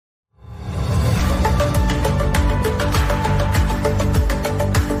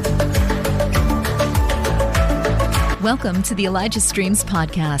Welcome to the Elijah Streams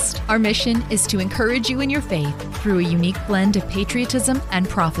podcast. Our mission is to encourage you in your faith through a unique blend of patriotism and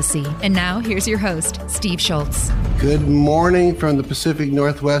prophecy. And now, here's your host, Steve Shultz. Good morning from the Pacific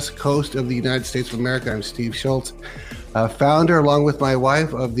Northwest coast of the United States of America. I'm Steve Shultz, founder, along with my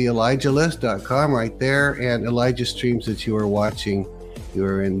wife, of the ElijahList.com right there, and Elijah Streams that you are watching. You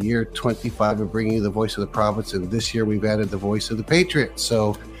are in year 25 of bringing you the voice of the prophets, and this year we've added the voice of the Patriots.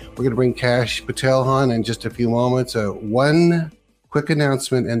 So we're going to bring Kash Patel on in just a few moments. One quick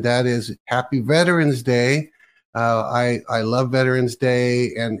announcement, and that is Happy Veterans Day. I love Veterans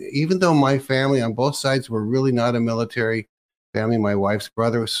Day, and even though my family on both sides were really not a military family, my wife's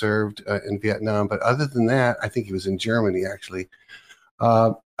brother served in Vietnam, but other than that, I think he was in Germany actually.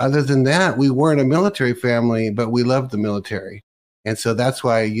 Other than that, we weren't a military family, but we loved the military. And so that's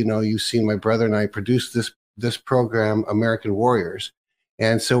why, you've seen my brother and I produce this program, American Warriors.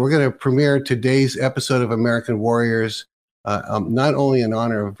 And so we're going to premiere today's episode of American Warriors, not only in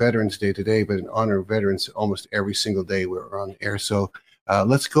honor of Veterans Day today, but in honor of veterans almost every single day we're on air. So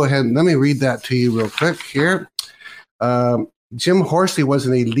let's go ahead and let me read that to you real quick here. Jim Horsley was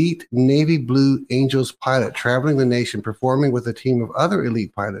an elite Navy Blue Angels pilot traveling the nation, performing with a team of other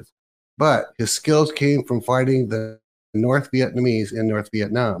elite pilots. But his skills came from fighting the North Vietnamese in North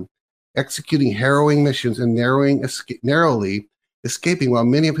Vietnam, executing harrowing missions and narrowly escaping while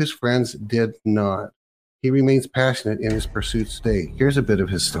many of his friends did not. He remains passionate in his pursuits today. Here's a bit of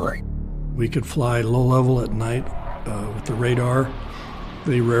his story. We could fly low level at night with the radar.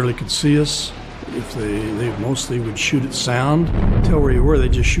 They rarely could see us. If they mostly would shoot at sound. Tell where you were,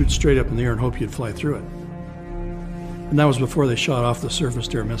 they'd just shoot straight up in the air and hope you'd fly through it. And that was before they shot off the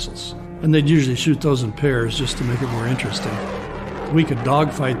surface-to-air missiles. And they'd usually shoot those in pairs just to make it more interesting. We could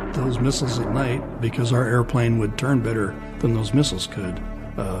dogfight those missiles at night because our airplane would turn better than those missiles could.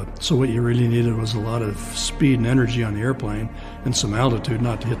 So what you really needed was a lot of speed and energy on the airplane and some altitude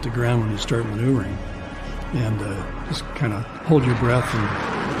not to hit the ground when you start maneuvering. And just kind of hold your breath,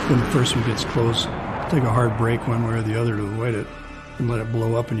 and when the first one gets close, take a hard break one way or the other to avoid it and let it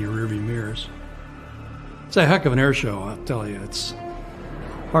blow up in your rearview mirrors. It's a heck of an air show, I'll tell you. It's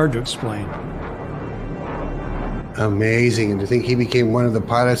hard to explain. Amazing. And to think he became one of the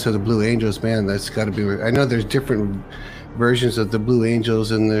pilots of the Blue Angels, man, that's got to be... I know there's different versions of the Blue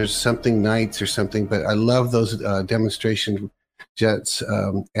Angels, and there's something Knights or something, but I love those demonstration jets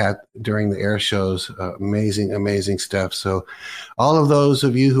during the air shows. Amazing stuff. So all of those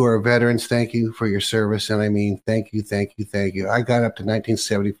of you who are veterans, thank you for your service. And I mean, thank you. I got up to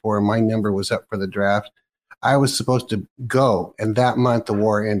 1974, and my number was up for the draft. I was supposed to go, and that month the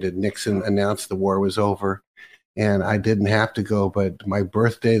war ended. Nixon announced the war was over, and I didn't have to go. But my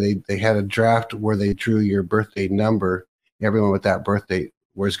birthday, they had a draft where they drew your birthday number. Everyone with that birthday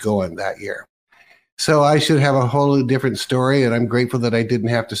was going that year. So I should have a whole different story, and I'm grateful that I didn't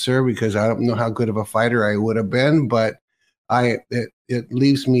have to serve, because I don't know how good of a fighter I would have been, but it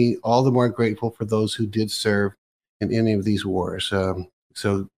leaves me all the more grateful for those who did serve in any of these wars.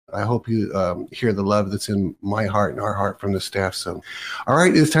 So I hope you hear the love that's in my heart and our heart from the staff. So, all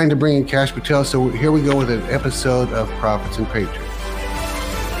right, it's time to bring in Kash Patel. So here we go with an episode of Prophets and Patriots.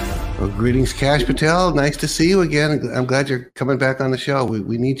 Well, greetings, Kash Patel. Nice to see you again. I'm glad you're coming back on the show.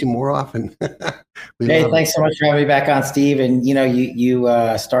 We need you more often. Hey, thanks so much for having me back on, Steve. And,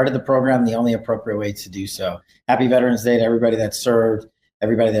 you started the program the only appropriate way to do so. Happy Veterans Day to everybody that served,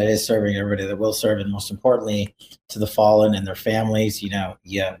 everybody that is serving, everybody that will serve, and most importantly, to the fallen and their families.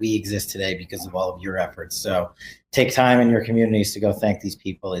 We exist today because of all of your efforts. So take time in your communities to go thank these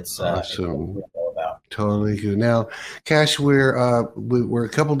people. It's awesome. It's all about. Totally good. Now, Kash, we're a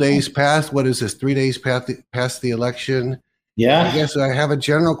couple days past. What is this? 3 days past the election. Yeah. I guess I have a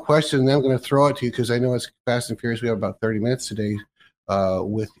general question, and then I'm going to throw it to you because I know it's fast and furious. We have about 30 minutes today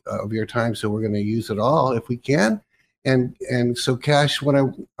of your time, so we're going to use it all if we can. And so, Kash, what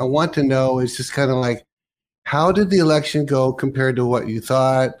I want to know is just kind of like, how did the election go compared to what you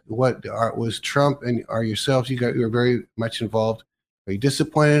thought? What was Trump and yourselves? You were very much involved. Are you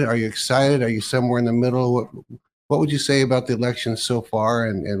disappointed? Are you excited? Are you somewhere in the middle? What would you say about the election so far,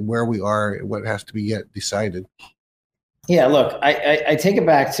 and where we are, and what has to be yet decided? Yeah, look, I take it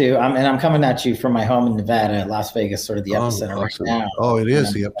back to, I'm coming at you from my home in Nevada, Las Vegas, sort of the epicenter awesome. right now. Oh, it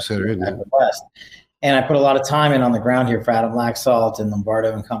is the epicenter, isn't it? West. And I put a lot of time in on the ground here for Adam Laxalt and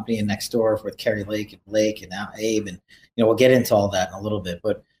Lombardo and company, and next door with Kerry Lake and Blake and now Abe. And, we'll get into all that in a little bit.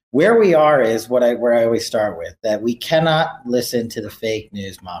 But where we are is where I always start with, that we cannot listen to the fake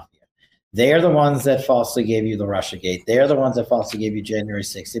news mafia. They are the ones that falsely gave you the Russiagate. They are the ones that falsely gave you January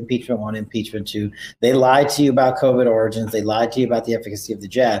 6th, impeachment 1, impeachment 2. They lied to you about COVID origins. They lied to you about the efficacy of the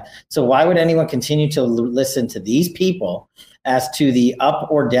jab. So why would anyone continue to listen to these people as to the up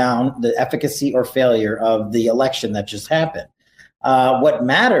or down, the efficacy or failure of the election that just happened? What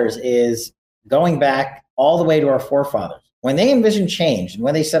matters is going back all the way to our forefathers. When they envisioned change and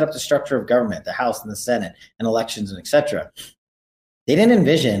when they set up the structure of government, the House and the Senate and elections and et cetera, they didn't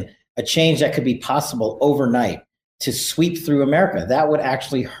envision a change that could be possible overnight to sweep through America. That would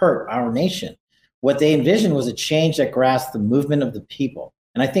actually hurt our nation. What they envisioned was a change that grasped the movement of the people.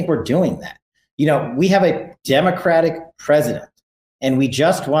 And I think we're doing that. You know, we have a Democratic president, and we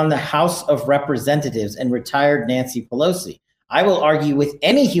just won the House of Representatives and retired Nancy Pelosi. I will argue with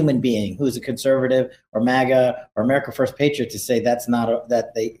any human being who is a conservative or MAGA or America First Patriot to say that's not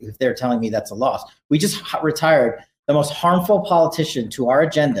if they're telling me that's a loss. We just retired the most harmful politician to our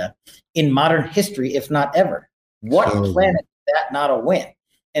agenda in modern history, if not ever. What planet is that not a win?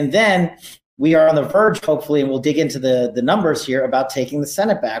 And then we are on the verge, hopefully, and we'll dig into the numbers here about taking the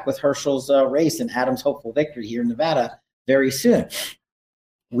Senate back with Herschel's race and Adams' hopeful victory here in Nevada very soon.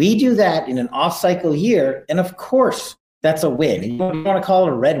 We do that in an off-cycle year, and of course, that's a win. You want to call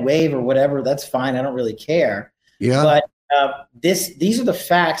it a red wave or whatever, that's fine. I don't really care. Yeah. But these are the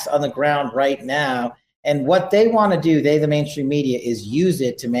facts on the ground right now. And what they want to do, the mainstream media, is use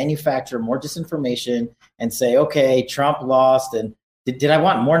it to manufacture more disinformation and say, okay, Trump lost. And did I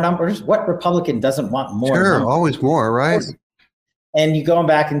want more numbers? What Republican doesn't want more? Sure, numbers? always more, right? And you go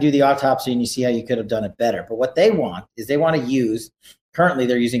back and do the autopsy and you see how you could have done it better. But what they want is they want to use, currently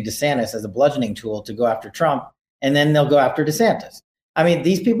they're using DeSantis as a bludgeoning tool to go after Trump, and then they'll go after DeSantis. I mean,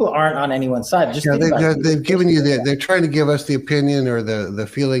 these people aren't on anyone's side. Just they've given you they're trying to give us the opinion or the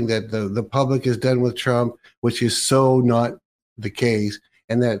feeling that the public is done with Trump, which is so not the case,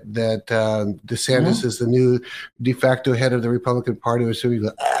 and that DeSantis is the new de facto head of the Republican Party.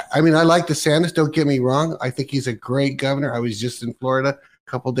 I mean, I like DeSantis. Don't get me wrong. I think he's a great governor. I was just in Florida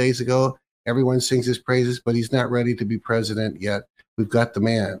a couple of days ago. Everyone sings his praises, but he's not ready to be president yet. We've got the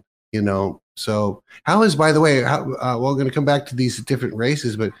man, you know. So how is, by the way, we're going to come back to these different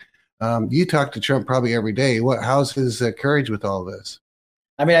races, but you talk to Trump probably every day. How's his courage with all this?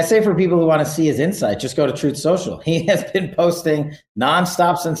 I mean, I say for people who want to see his insight, just go to Truth Social. He has been posting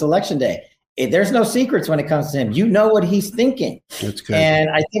nonstop since Election Day. There's no secrets when it comes to him. You know what he's thinking. That's good. And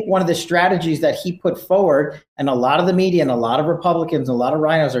I think one of the strategies that he put forward, and a lot of the media and a lot of Republicans, a lot of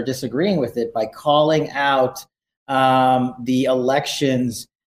rhinos are disagreeing with it by calling out the elections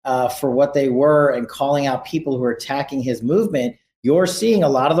for what they were and calling out people who are attacking his movement. You're seeing a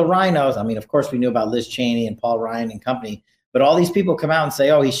lot of the rhinos. I mean, of course, we knew about Liz Cheney and Paul Ryan and company, but all these people come out and say,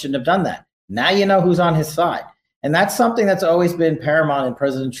 oh, he shouldn't have done that. Now you know who's on his side. And that's something that's always been paramount in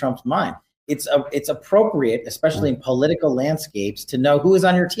President Trump's mind. It's appropriate, especially in political landscapes, to know who is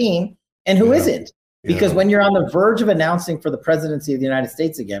on your team and who isn't. Because when you're on the verge of announcing for the presidency of the United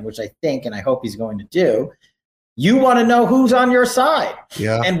States again, which I think and I hope he's going to do, you want to know who's on your side.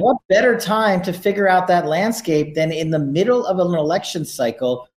 Yeah. And what better time to figure out that landscape than in the middle of an election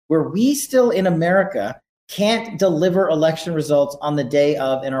cycle where we still in America can't deliver election results on the day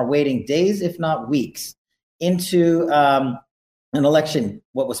of and are waiting days, if not weeks, into an election,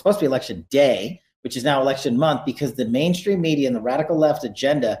 what was supposed to be election day, which is now election month, because the mainstream media and the radical left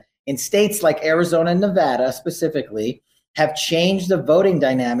agenda in states like Arizona and Nevada specifically have changed the voting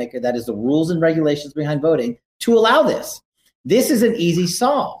dynamic, that is the rules and regulations behind voting, to allow this. This is an easy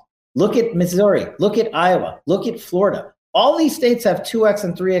solve. Look at Missouri, look at Iowa, look at Florida. All these states have 2x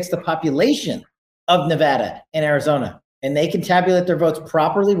and 3x the population of Nevada and Arizona, and they can tabulate their votes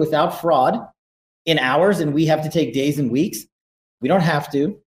properly without fraud in hours, and we have to take days and weeks. We don't have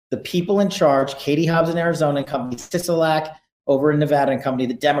to. The people in charge, Katie Hobbs in Arizona and company, Sisolak over in Nevada and company,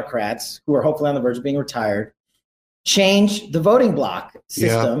 the Democrats, who are hopefully on the verge of being retired, change the voting block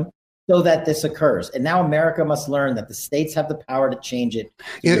system so that this occurs. And now America must learn that the states have the power to change it.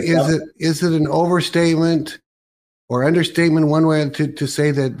 Is it an overstatement or understatement one way to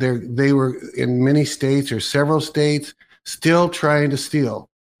say that they were in many states or several states still trying to steal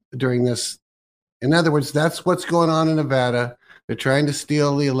during this? In other words, that's what's going on in Nevada. They're trying to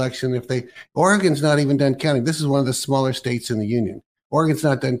steal the election. Oregon's not even done counting. This is one of the smaller states in the union. Oregon's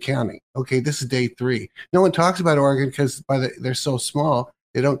not done counting. Okay, this is day 3. No one talks about Oregon because they're so small.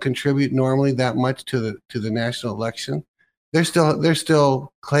 They don't contribute normally that much to the national election. They're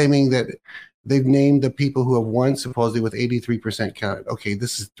still claiming that they've named the people who have won supposedly with 83% counted. Okay,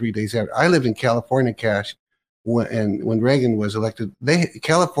 this is 3 days after. I lived in California, Kash, when Reagan was elected.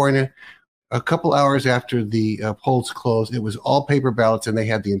 California a couple hours after the polls closed, it was all paper ballots, and they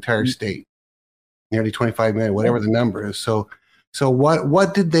had the entire state, nearly 25 million, whatever the number is. So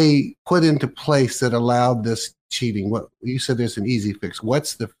what did they put into place that allowed this cheating? What you said there's an easy fix.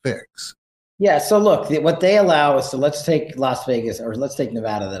 What's the fix? Yeah. So look, what they allow is, so let's take Las Vegas, or let's take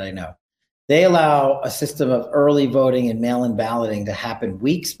Nevada that I know. They allow a system of early voting and mail-in balloting to happen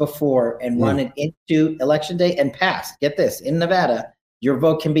weeks before and run it into election day and pass. Get this, in Nevada, your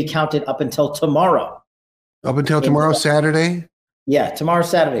vote can be counted up until tomorrow. Up until tomorrow, Saturday? Yeah, tomorrow,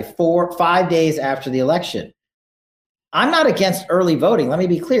 Saturday, 5 days after the election. I'm not against early voting. Let me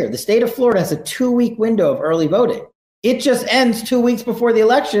be clear. The state of Florida has a 2-week window of early voting. It just ends 2 weeks before the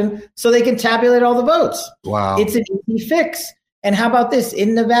election so they can tabulate all the votes. Wow. It's an easy fix. And how about this?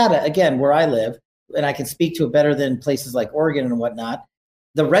 In Nevada, again, where I live, and I can speak to it better than places like Oregon and whatnot,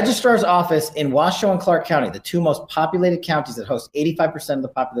 the registrar's office in Washoe and Clark County, the two most populated counties that host 85% of the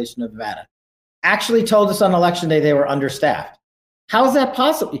population of Nevada, actually told us on election day they were understaffed. How is that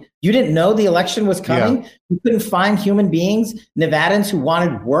possible? You didn't know the election was coming? Yeah. You couldn't find human beings, Nevadans who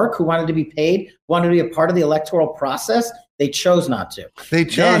wanted work, who wanted to be paid, wanted to be a part of the electoral process? They chose not to. They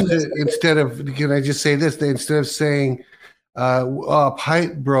chose instead of, can I just say this? Instead of saying,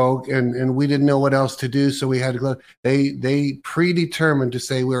 pipe broke and we didn't know what else to do, so we had to go. They predetermined to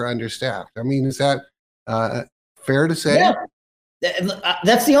say we're understaffed. I mean, is that fair to say? Yeah.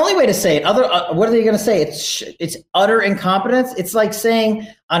 That's the only way to say it. What are they going to say? It's utter incompetence. It's like saying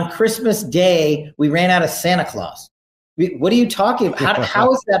on Christmas Day we ran out of Santa Claus. What are you talking about?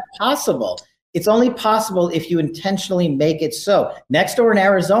 How is that possible? It's only possible if you intentionally make it so. Next door in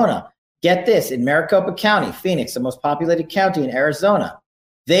Arizona, get this, in Maricopa County, Phoenix, the most populated county in Arizona,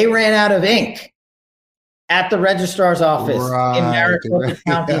 they ran out of ink at the registrar's office in Maricopa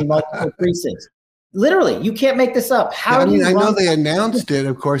County in multiple precincts. Literally, you can't make this up. I know they announced it.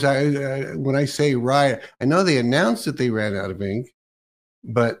 Of course, when I say riot, I know they announced that they ran out of ink,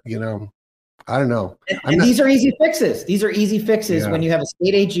 but I don't know. These are easy fixes. These are easy fixes when you have a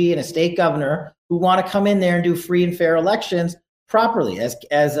state AG and a state governor who want to come in there and do free and fair elections properly, as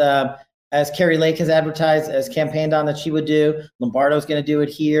Carrie Lake has advertised, as campaigned on that she would do. Lombardo's going to do it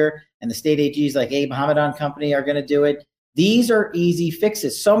here, and the state AGs like Abe Hamadan Company are going to do it. These are easy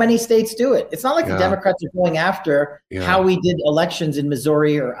fixes. So many states do it. It's not like the Democrats are going after how we did elections in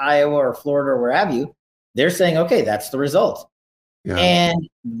Missouri or Iowa or Florida or where have you. They're saying, okay, that's the result. Yeah. And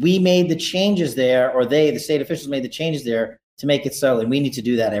we made the changes there, or the state officials made the changes there to make it so, and we need to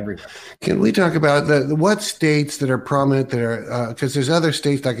do that everywhere. Can we talk about what states that are prominent that are, because there's other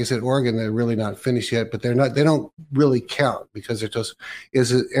states, like I said, Oregon, that are really not finished yet, but they don't really count because they're just,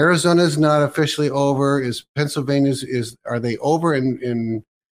 Arizona's not officially over, is Pennsylvania's, are they over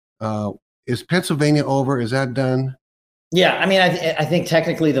is Pennsylvania over? Is that done? Yeah, I mean, I think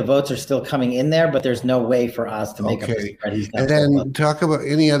technically the votes are still coming in there, but there's no way for us to make up the spread. And then talk about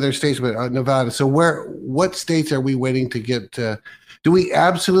any other states, but Nevada. So what states are we waiting to get to? Do we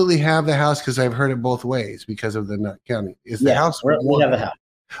absolutely have the House? Because I've heard it both ways because of the not counting. Is the House? We have the House.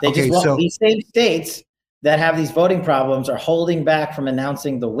 These same states that have these voting problems are holding back from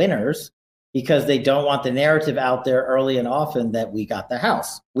announcing the winners because they don't want the narrative out there early and often that we got the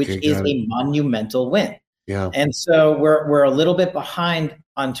House, which is a monumental win. Yeah. And so we're a little bit behind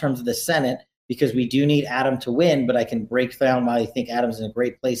on terms of the Senate because we do need Adam to win, but I can break down why I think Adam's in a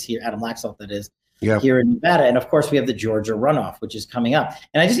great place here, Adam Laxalt that is, here in Nevada. And of course we have the Georgia runoff, which is coming up.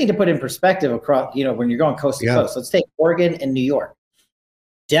 And I just need to put in perspective across, when you're going coast to coast, let's take Oregon and New York.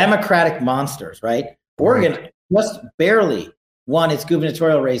 Democratic monsters, right? Oregon just barely won its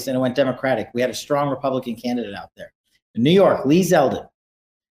gubernatorial race and it went Democratic. We had a strong Republican candidate out there. In New York, Lee Zeldin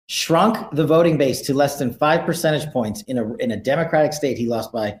shrunk the voting base to less than 5 percentage points in a Democratic state. He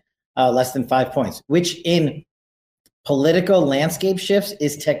lost by less than 5 points, which in political landscape shifts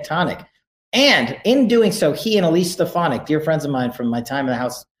is tectonic. And in doing so, he and Elise Stefanik, dear friends of mine from my time in the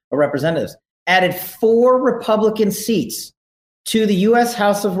House of Representatives, added 4 Republican seats to the U.S.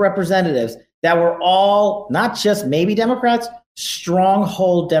 House of Representatives that were all not just maybe Democrats,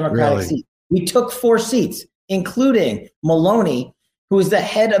 stronghold Democratic seats. We took 4 seats, including Maloney, who is the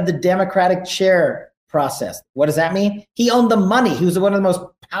head of the Democratic chair process. What does that mean? He owned the money. He was one of the most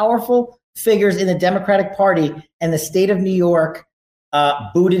powerful figures in the Democratic Party, and the state of New York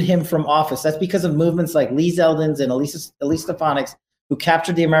booted him from office. That's because of movements like Lee Zeldin's and Elise Stefanik's, who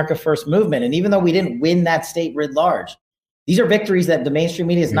captured the America First movement. And even though we didn't win that state writ large, these are victories that the mainstream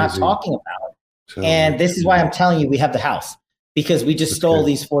media is not talking about. And this is why I'm telling you we have the House, because we just stole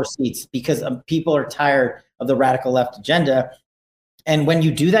these 4 seats because people are tired of the radical left agenda. And when you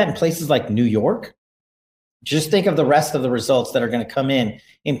do that in places like New York, Just think of the rest of the results that are going to come in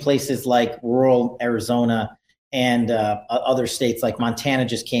places like rural Arizona and other states like Montana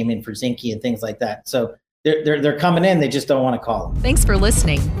just came in for Zinke and things like that. So they're coming in. They just don't want to call them. Thanks for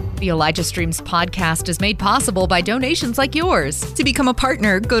listening. The Elijah Streams podcast is made possible by donations like yours. To become a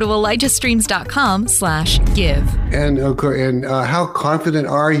partner, go to ElijahStreams.com/give. And how confident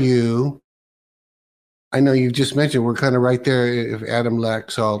are you? I know you just mentioned we're kind of right there. If Adam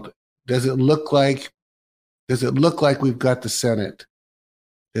Laxalt, does it look like we've got the Senate?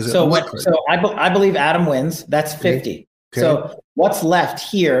 So I believe Adam wins. That's 50. Okay. So what's left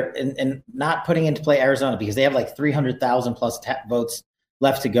here, and not putting into play Arizona because they have like 300,000 plus votes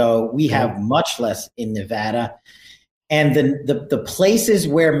left to go. We have much less in Nevada. And the places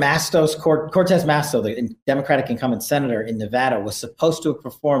where Cortez Masto, the Democratic incumbent senator in Nevada, was supposed to have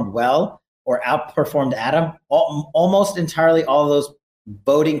performed well or outperformed Adam, almost entirely all of those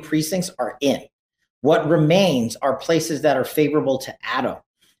voting precincts are in. What remains are places that are favorable to Adam.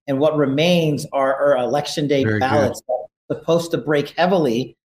 And what remains are election day ballots that are supposed to break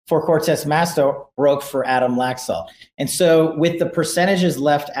heavily for Cortez Masto, broke for Adam Laxalt. And so with the percentages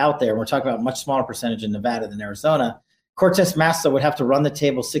left out there, we're talking about a much smaller percentage in Nevada than Arizona, Cortez Masto would have to run the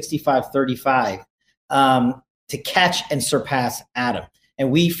table 65-35 to catch and surpass Adam.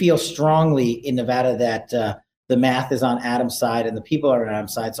 And we feel strongly in Nevada that the math is on Adam's side and the people are on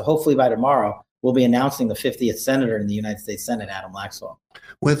Adam's side. So hopefully by tomorrow, we'll be announcing the 50th senator in the United States Senate, Adam Laxalt.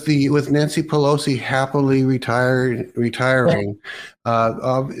 With Nancy Pelosi happily retiring,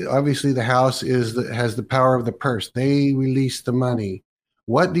 obviously the House has the power of the purse. They release the money.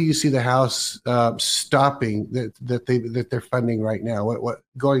 What do you see the House stopping that they're funding right now? What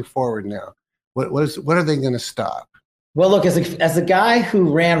going forward now? What are they going to stop? Well, look, as a guy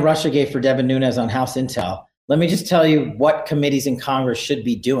who ran Russiagate for Devin Nunes on House Intel, let me just tell you what committees in Congress should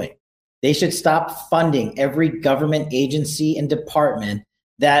be doing. They should stop funding every government agency and department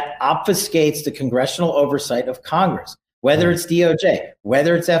that obfuscates the congressional oversight of Congress, whether it's DOJ,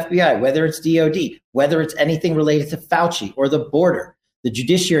 whether it's FBI, whether it's DOD, whether it's anything related to Fauci or the border, the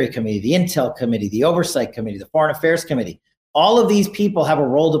Judiciary Committee, the Intel Committee, the Oversight Committee, the Foreign Affairs Committee. All of these people have a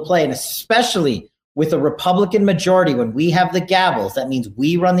role to play, and especially with a Republican majority, when we have the gavels, that means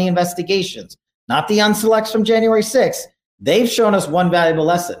we run the investigations, not the unselects from January 6th. They've shown us one valuable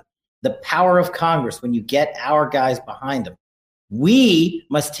lesson: the power of Congress when you get our guys behind them. We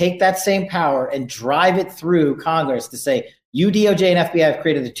must take that same power and drive it through Congress to say, you DOJ and FBI have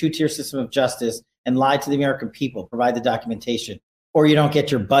created a two-tier system of justice and lied to the American people, provide the documentation, or you don't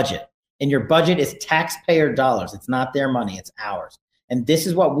get your budget. And your budget is taxpayer dollars. It's not their money, it's ours. And this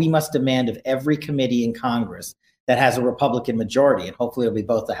is what we must demand of every committee in Congress that has a Republican majority. And hopefully it'll be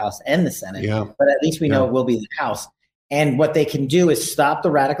both the House and the Senate, but at least we know it will be the House. And what they can do is stop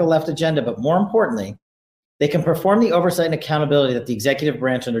the radical left agenda, but more importantly, they can perform the oversight and accountability that the executive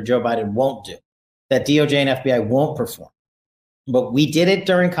branch under Joe Biden won't do, that DOJ and FBI won't perform. But we did it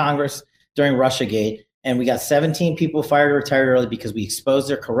during Congress, during Russiagate, and we got 17 people fired or retired early because we exposed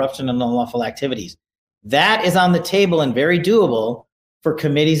their corruption and unlawful activities. That is on the table and very doable for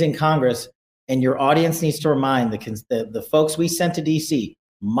committees in Congress. And your audience needs to remind the folks we sent to DC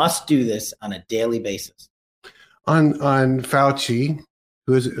must do this on a daily basis. On Fauci,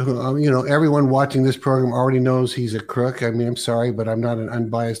 who everyone watching this program already knows he's a crook. I mean, I'm sorry, but I'm not an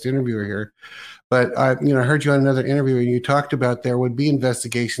unbiased interviewer here. But I heard you on another interview, and you talked about there would be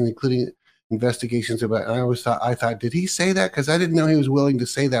investigations, including investigations about. And I thought, did he say that? Because I didn't know he was willing to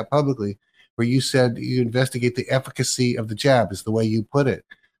say that publicly. Where you said you investigate the efficacy of the jab, is the way you put it.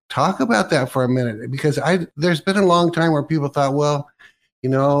 Talk about that for a minute, because there's been a long time where people thought, well,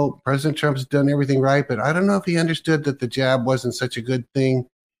 President Trump's done everything right, but I don't know if he understood that the jab wasn't such a good thing.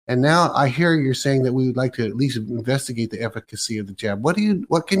 And now I hear you're saying that we would like to at least investigate the efficacy of the jab.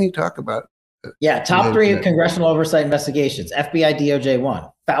 What can you talk about? Yeah, top three of congressional oversight investigations: FBI, DOJ 1,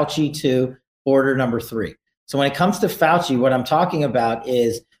 Fauci 2, order number 3. So when it comes to Fauci, what I'm talking about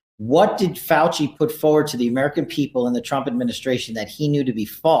is, what did Fauci put forward to the American people in the Trump administration that he knew to be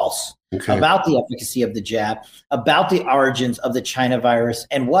false about the efficacy of the jab, about the origins of the China virus,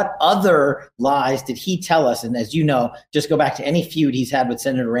 and what other lies did he tell us? And as you know, just go back to any feud he's had with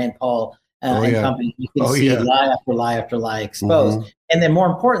Senator Rand Paul and company. You can see lie after lie after lie exposed. Mm-hmm. And then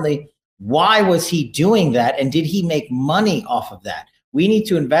more importantly, why was he doing that? And did he make money off of that? We need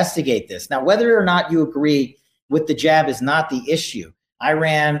to investigate this. Now, whether or not you agree with the jab is not the issue. I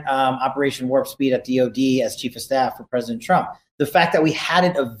ran Operation Warp Speed at DOD as chief of staff for President Trump. The fact that we had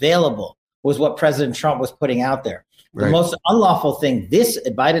it available was what President Trump was putting out there. Right. The most unlawful thing this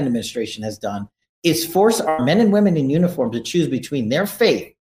Biden administration has done is force our men and women in uniform to choose between their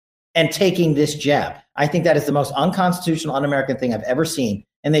faith and taking this jab. I think that is the most unconstitutional, un-American thing I've ever seen.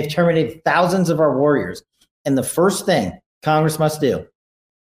 And they've terminated thousands of our warriors. And the first thing Congress must do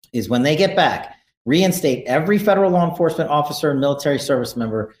is when they get back, reinstate every federal law enforcement officer and military service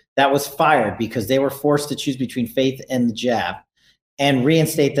member that was fired because they were forced to choose between faith and the jab, and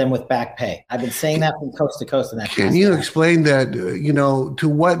reinstate them with back pay. I've been saying that from coast to coast. And that can you explain that, to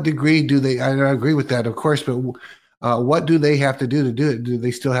what degree do they, I agree with that, of course, but what do they have to do it? Do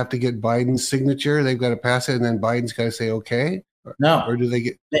they still have to get Biden's signature? They've got to pass it and then Biden's got to say, okay? No. Or do they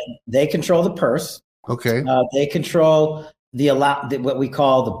get? They control the purse. Okay. They control what we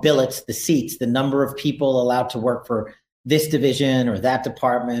call the billets, the seats, the number of people allowed to work for this division or that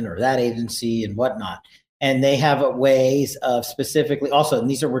department or that agency and whatnot. And they have ways of specifically also,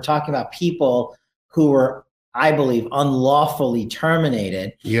 and we're talking about people who were, I believe, unlawfully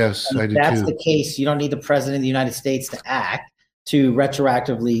terminated. Yes, I do too. If that's the case, you don't need the president of the United States to act to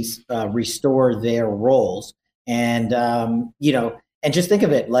retroactively restore their roles. And, and just think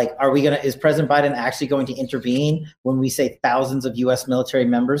of it, like, is President Biden actually going to intervene when we say thousands of U.S. military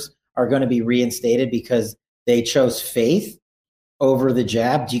members are going to be reinstated because they chose faith over the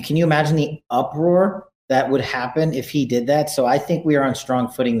jab? Can you imagine the uproar that would happen if he did that? So I think we are on strong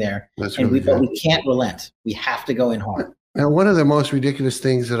footing there. But we can't relent. We have to go in hard. Now, one of the most ridiculous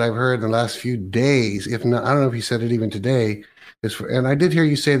things that I've heard in the last few days, if not, I don't know if you said it even today, and I did hear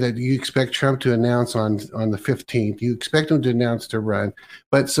you say that you expect Trump to announce on the 15th. You expect him to announce to run,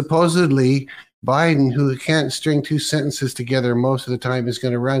 but supposedly Biden, who can't string two sentences together most of the time, is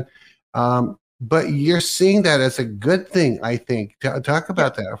going to run. But you're seeing that as a good thing, I think. Talk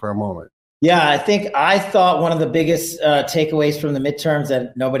about that for a moment. Yeah, I thought one of the biggest takeaways from the midterms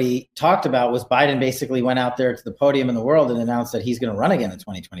that nobody talked about was Biden basically went out there to the podium in the world and announced that he's going to run again in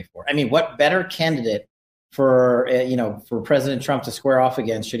 2024. I mean, what better candidate for President Trump to square off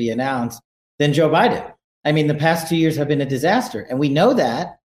against, should he announce, than Joe Biden? I mean, the past 2 years have been a disaster. And we know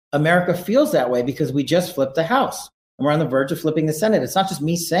that America feels that way because we just flipped the House and we're on the verge of flipping the Senate. It's not just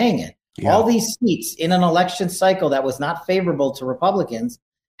me saying it. Yeah. All these seats in an election cycle that was not favorable to Republicans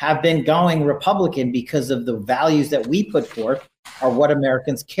have been going Republican because of the values that we put forth are what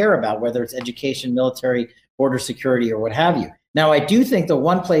Americans care about, whether it's education, military, border security, or what have you. Now, I do think the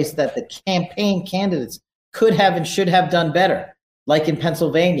one place that the campaign candidates could have and should have done better, like in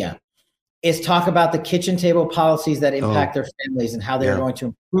Pennsylvania, is talk about the kitchen table policies that impact their families and how they're going to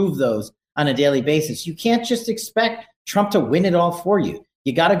improve those on a daily basis. You can't just expect Trump to win it all for you.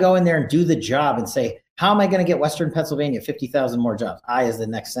 You got to go in there and do the job and say, how am I going to get Western Pennsylvania 50,000 more jobs? I as the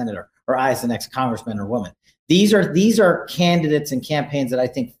next senator, or I as the next congressman or woman. These are candidates and campaigns that I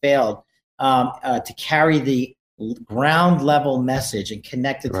think failed to carry the ground level message and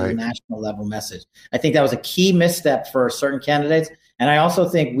connect it to the national level message. I think that was a key misstep for certain candidates. And I also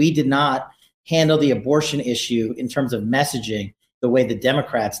think we did not handle the abortion issue in terms of messaging the way the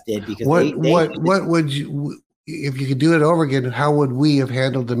Democrats did. Because what would you, if you could do it over again, how would we have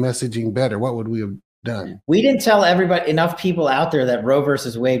handled the messaging better? What would we have done? We didn't tell enough people out there that Roe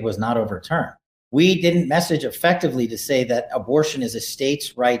versus Wade was not overturned. We didn't message effectively to say that abortion is a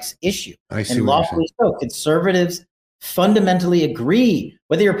states' rights issue. And lawfully so. Conservatives fundamentally agree,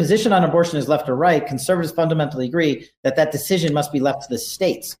 whether your position on abortion is left or right, conservatives fundamentally agree that decision must be left to the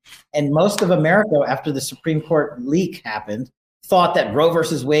states. And most of America, after the Supreme Court leak happened, thought that Roe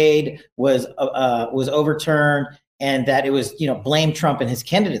versus Wade was overturned and that it was, blame Trump and his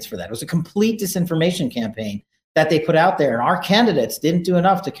candidates for that. It was a complete disinformation campaign that they put out there. And our candidates didn't do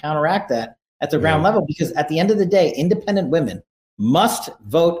enough to counteract that at the ground level, because at the end of the day, independent women must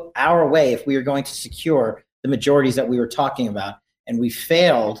vote our way if we are going to secure the majorities that we were talking about. And we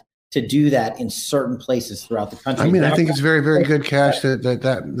failed to do that in certain places throughout the country. I mean, I think it's very, very good, Kash, that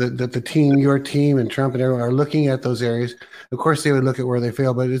the team, your team and Trump and everyone are looking at those areas. Of course, they would look at where they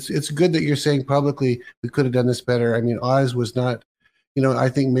fail, but it's good that you're saying publicly we could have done this better. I mean, Oz was not, I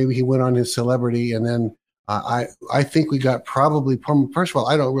think maybe he went on his celebrity, and then I think we got probably, first of all,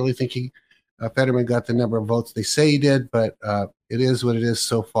 I don't really think Fetterman got the number of votes they say he did, but it is what it is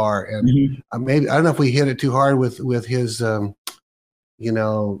so far. And maybe, I don't know if we hit it too hard with his,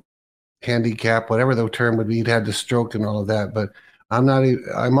 handicap, whatever the term would be. He'd had the stroke and all of that, but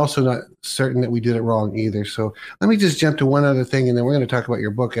I'm also not certain that we did it wrong either. So let me just jump to one other thing, and then we're going to talk about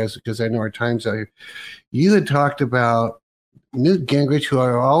your book, because I know our time's out here. You had talked about Newt Gingrich, who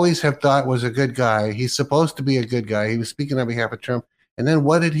I always have thought was a good guy. He's supposed to be a good guy. He was speaking on behalf of Trump. And then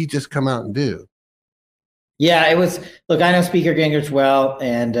what did he just come out and do? Yeah, it was, look, I know Speaker Gingrich well,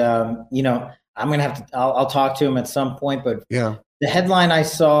 and, I'm going to have to, I'll talk to him at some point, but the headline I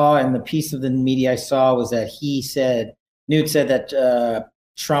saw and the piece of the media I saw was that Newt said that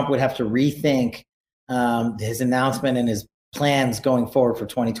Trump would have to rethink his announcement and his plans going forward for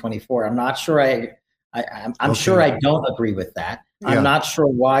 2024. I'm not sure I'm sure I don't agree with that. I'm not sure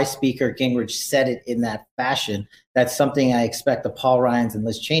why Speaker Gingrich said it in that fashion. That's something I expect the Paul Ryans and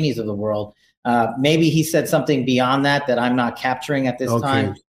Liz Cheneys of the world. Maybe he said something beyond that I'm not capturing at this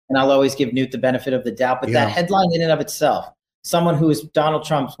time. And I'll always give Newt the benefit of the doubt. But that headline in and of itself, someone who is Donald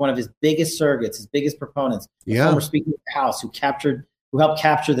Trump's one of his biggest surrogates, his biggest proponents, former Speaker of the House, who helped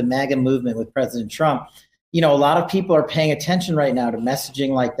capture the MAGA movement with President Trump. A lot of people are paying attention right now to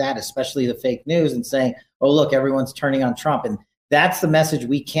messaging like that, especially the fake news, and saying, oh, look, everyone's turning on Trump. And that's the message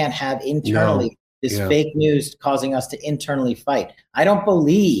we can't have internally, this fake news causing us to internally fight. I don't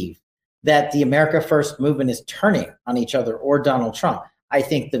believe that the America First movement is turning on each other or Donald Trump. I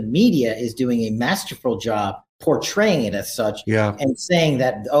think the media is doing a masterful job portraying it as such and saying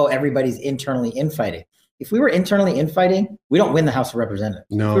that, oh, everybody's internally infighting. If we were internally infighting, we don't win the House of Representatives.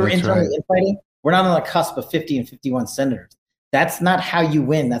 No, if we were internally infighting, we're not on the cusp of 50 and 51 senators. That's not how you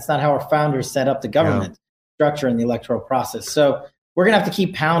win. That's not how our founders set up the government structure and the electoral process. So we're going to have to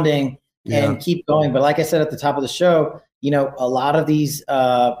keep pounding and keep going. But like I said at the top of the show, a lot of these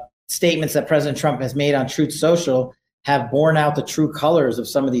statements that President Trump has made on Truth Social have borne out the true colors of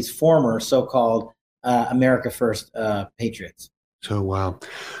some of these former so-called America First patriots. So, wow.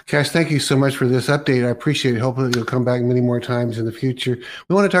 Kash, thank you so much for this update. I appreciate it. Hopefully you'll come back many more times in the future.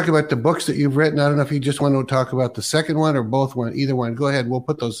 We want to talk about the books that you've written. I don't know if you just want to talk about the second one or both one, either one. Go ahead. We'll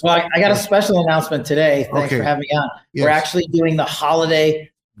put those. Well, I got a special announcement today. Thanks for having me on. Yes. We're actually doing the holiday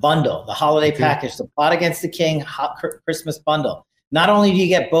bundle, the holiday package, the Plot Against the King Christmas bundle. Not only do you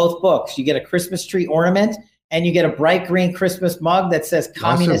get both books, you get a Christmas tree ornament and you get a bright green Christmas mug that says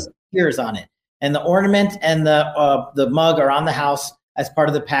Communist Tears on it. And the ornament and the mug are on the house as part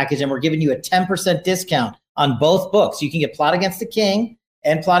of the package. And we're giving you a 10% discount on both books. You can get Plot Against the King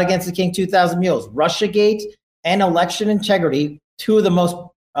and Plot Against the King 2,000 Mules. Russiagate and election integrity, two of the most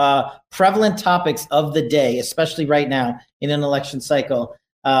prevalent topics of the day, especially right now in an election cycle.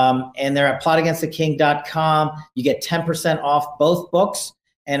 And they're at plotagainsttheking.com. You get 10% off both books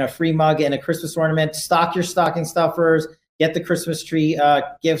and a free mug and a Christmas ornament. Stock your stocking stuffers. Get the Christmas tree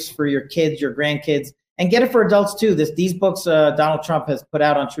gifts for your kids, your grandkids, and get it for adults too. These books Donald Trump has put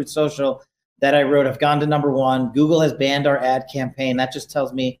out on Truth Social that I wrote have gone to #1. Google has banned our ad campaign. That just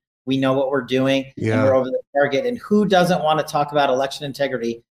tells me we know what we're doing and we're over the target. And who doesn't want to talk about election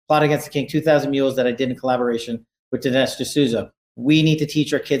integrity? Plot Against the King, 2,000 Mules that I did in collaboration with Dinesh D'Souza. We need to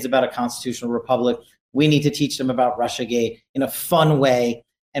teach our kids about a constitutional republic. We need to teach them about Russiagate in a fun way.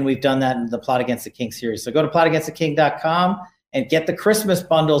 And we've done that in the Plot Against the King series. So go to plotagainsttheking.com and get the Christmas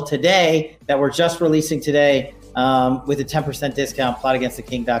bundle today that we're just releasing today with a 10% discount,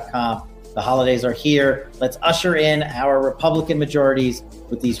 plotagainsttheking.com. The holidays are here. Let's usher in our Republican majorities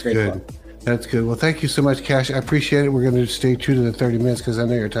with these great books. That's good. Well, thank you so much, Kash. I appreciate it. We're going to stay true to the 30 minutes because I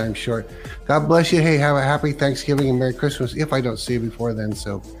know your time's short. God bless you. Hey, have a happy Thanksgiving and Merry Christmas if I don't see you before then.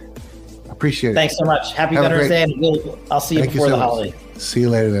 So appreciate it. Thanks so much. Happy Veterans Day. And I'll see you before the holiday. See you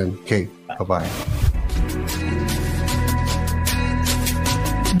later then. Okay. Bye-bye.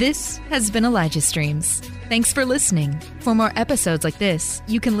 This has been Elijah Streams. Thanks for listening. For more episodes like this,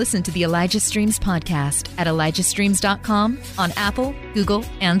 you can listen to the Elijah Streams podcast at ElijahStreams.com on Apple, Google,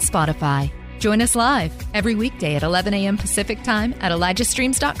 and Spotify. Join us live every weekday at 11 a.m. Pacific Time at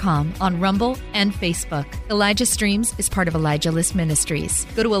ElijahStreams.com on Rumble and Facebook. Elijah Streams is part of Elijah List Ministries.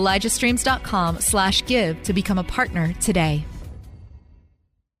 Go to ElijahStreams.com/give to become a partner today.